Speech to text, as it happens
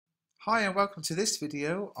Hi and welcome to this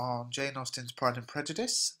video on Jane Austen's Pride and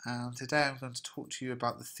Prejudice, and today I'm going to talk to you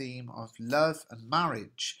about the theme of love and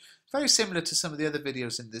marriage. Very similar to some of the other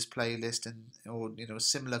videos in this playlist or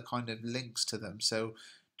similar kind of links to them, so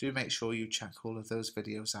do make sure you check all of those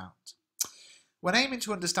videos out. When aiming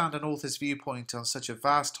to understand an author's viewpoint on such a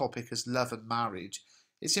vast topic as love and marriage,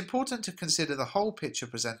 it's important to consider the whole picture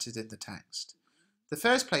presented in the text. The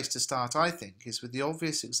first place to start, I think, is with the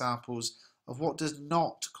obvious examples of what does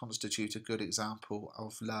not constitute a good example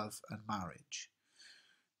of love and marriage.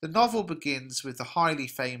 The novel begins with the highly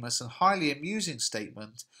famous and highly amusing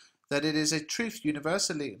statement that it is a truth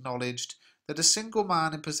universally acknowledged that a single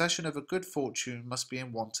man in possession of a good fortune must be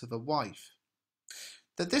in want of a wife.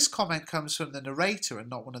 That this comment comes from the narrator and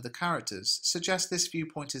not one of the characters suggests this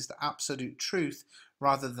viewpoint is the absolute truth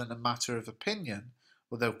rather than a matter of opinion,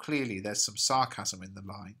 although clearly there's some sarcasm in the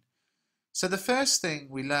line. So the first thing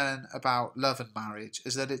we learn about love and marriage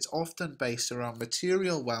is that it's often based around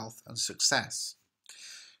material wealth and success.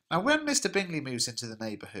 Now when Mr. Bingley moves into the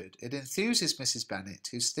neighbourhood, it enthuses Mrs. Bennet,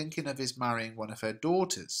 who's thinking of his marrying one of her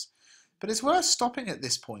daughters. But it's worth stopping at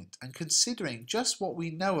this point and considering just what we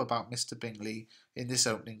know about Mr. Bingley in this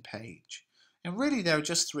opening page. And really there are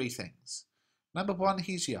just three things. Number one,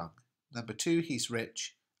 he's young. Number two, he's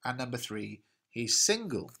rich. And number three, he's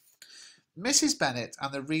single. Mrs. Bennet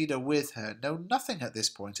and the reader with her know nothing at this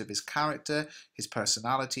point of his character, his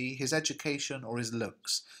personality, his education or his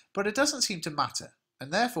looks, but it doesn't seem to matter,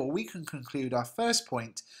 and therefore we can conclude our first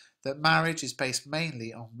point that marriage is based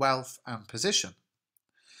mainly on wealth and position.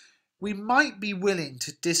 We might be willing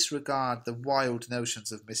to disregard the wild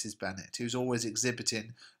notions of Mrs. Bennet, who's always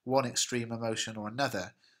exhibiting one extreme emotion or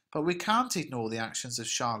another, but we can't ignore the actions of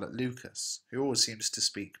Charlotte Lucas, who always seems to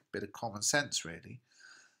speak a bit of common sense really.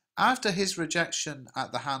 After his rejection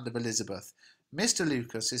at the hand of Elizabeth, Mr.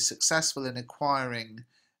 Lucas is successful in Mr.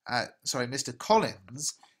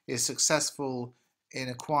 Collins is successful in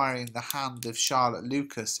acquiring the hand of Charlotte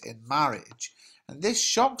Lucas in marriage, and this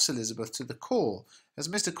shocks Elizabeth to the core, as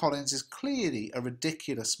Mr. Collins is clearly a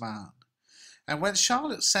ridiculous man. And when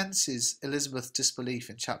Charlotte senses Elizabeth's disbelief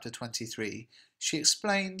in chapter 23, she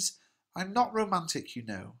explains, "I'm not romantic, you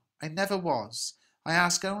know. I never was. I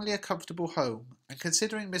ask only a comfortable home, and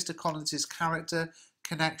considering Mr. Collins's character,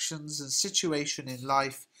 connections and situation in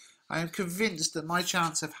life, I am convinced that my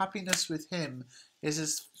chance of happiness with him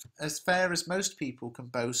is as fair as most people can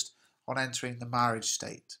boast on entering the marriage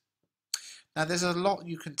state." Now there's a lot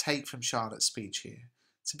you can take from Charlotte's speech here.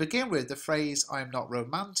 To begin with, the phrase "I am not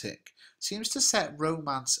romantic" seems to set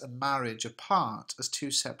romance and marriage apart as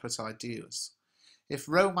two separate ideas. If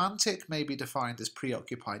romantic may be defined as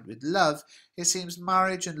preoccupied with love, it seems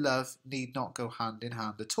marriage and love need not go hand in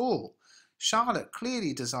hand at all. Charlotte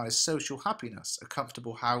clearly desires social happiness, a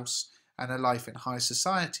comfortable house, and a life in high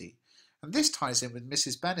society. And this ties in with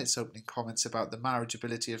Mrs. Bennet's opening comments about the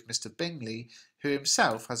marriageability of Mr. Bingley, who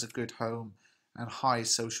himself has a good home and high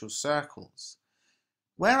social circles.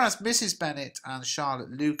 Whereas Mrs. Bennet and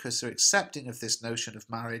Charlotte Lucas are accepting of this notion of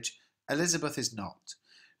marriage, Elizabeth is not.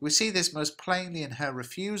 We see this most plainly in her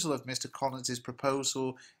refusal of Mr. Collins's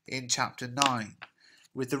proposal in chapter 9,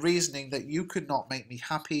 with the reasoning that you could not make me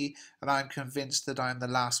happy, and I am convinced that I am the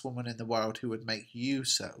last woman in the world who would make you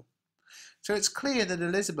so. So it's clear that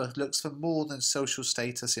Elizabeth looks for more than social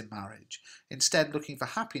status in marriage, instead looking for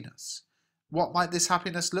happiness. What might this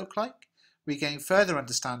happiness look like? We gain further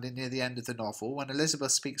understanding near the end of the novel when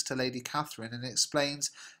Elizabeth speaks to Lady Catherine and explains,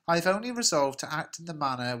 "I have only resolved to act in the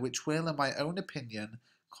manner which will, in my own opinion,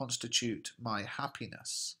 constitute my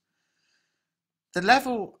happiness." The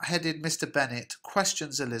level-headed Mr. Bennet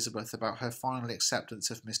questions Elizabeth about her final acceptance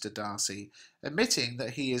of Mr. Darcy, admitting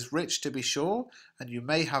that he is rich to be sure, and you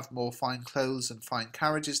may have more fine clothes and fine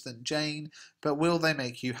carriages than Jane, but will they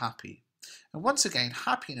make you happy? And once again,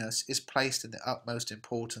 happiness is placed in the utmost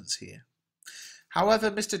importance here. However,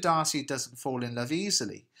 Mr. Darcy doesn't fall in love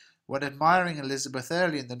easily. When admiring Elizabeth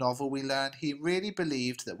early in the novel, we learn he really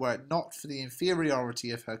believed that were it not for the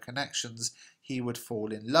inferiority of her connections, he would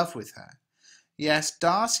fall in love with her. Yes,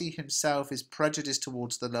 Darcy himself is prejudiced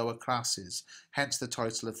towards the lower classes, hence the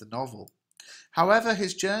title of the novel. However,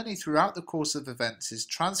 his journey throughout the course of events is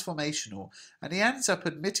transformational, and he ends up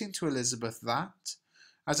admitting to Elizabeth that,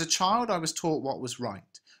 "As a child I was taught what was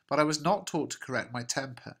right, but I was not taught to correct my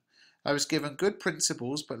temper. I was given good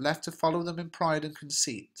principles, but left to follow them in pride and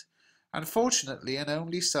conceit. Unfortunately, an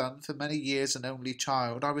only son, for many years an only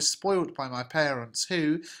child, I was spoilt by my parents,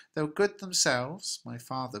 who, though good themselves, my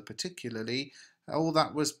father particularly, all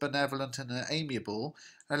that was benevolent and amiable,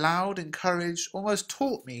 allowed, encouraged, almost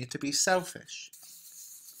taught me to be selfish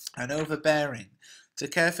and overbearing, to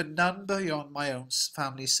care for none beyond my own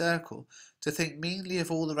family circle, to think meanly of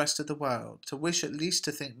all the rest of the world, to wish at least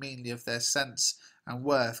to think meanly of their sense and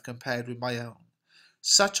worth compared with my own.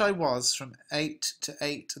 Such I was from 8 to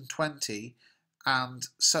 28, and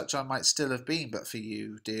such I might still have been but for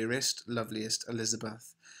you, dearest, loveliest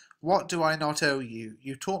Elizabeth. What do I not owe you?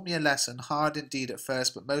 You taught me a lesson, hard indeed at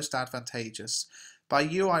first, but most advantageous. By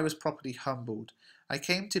you I was properly humbled. I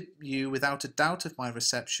came to you without a doubt of my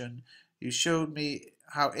reception. You showed me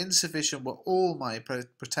how insufficient were all my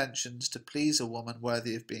pretensions to please a woman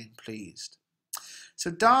worthy of being pleased.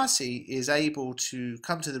 So Darcy is able to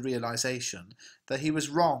come to the realization that he was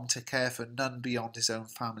wrong to care for none beyond his own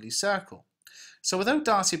family circle. So although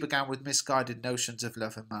Darcy began with misguided notions of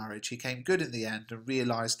love and marriage, he came good in the end and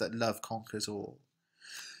realised that love conquers all.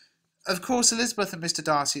 Of course, Elizabeth and Mr.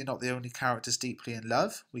 Darcy are not the only characters deeply in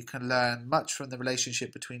love. We can learn much from the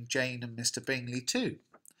relationship between Jane and Mr. Bingley too.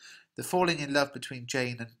 The falling in love between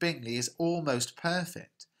Jane and Bingley is almost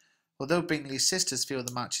perfect. Although Bingley's sisters feel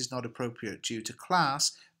the match is not appropriate due to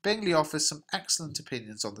class, Bingley offers some excellent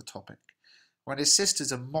opinions on the topic. When his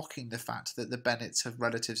sisters are mocking the fact that the Bennets have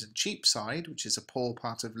relatives in Cheapside, which is a poor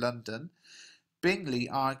part of London, Bingley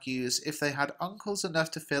argues if they had uncles enough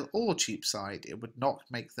to fill all Cheapside, it would not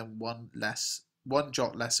make them one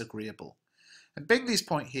jot less agreeable. And Bingley's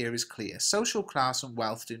point here is clear. Social class and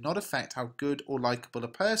wealth do not affect how good or likeable a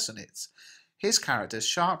person is. His character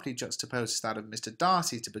sharply juxtaposes that of Mr.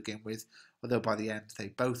 Darcy to begin with, although by the end they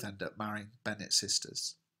both end up marrying Bennet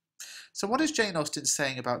sisters. So what is Jane Austen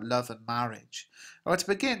saying about love and marriage? Well, to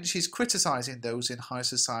begin, she's criticising those in high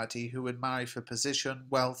society who would marry for position,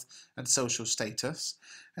 wealth and social status.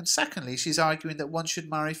 And secondly, she's arguing that one should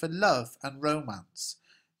marry for love and romance.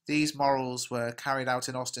 These morals were carried out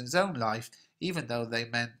in Austen's own life, even though they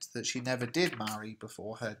meant that she never did marry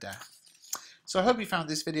before her death. So I hope you found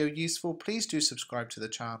this video useful. Please do subscribe to the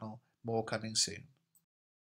channel. More coming soon.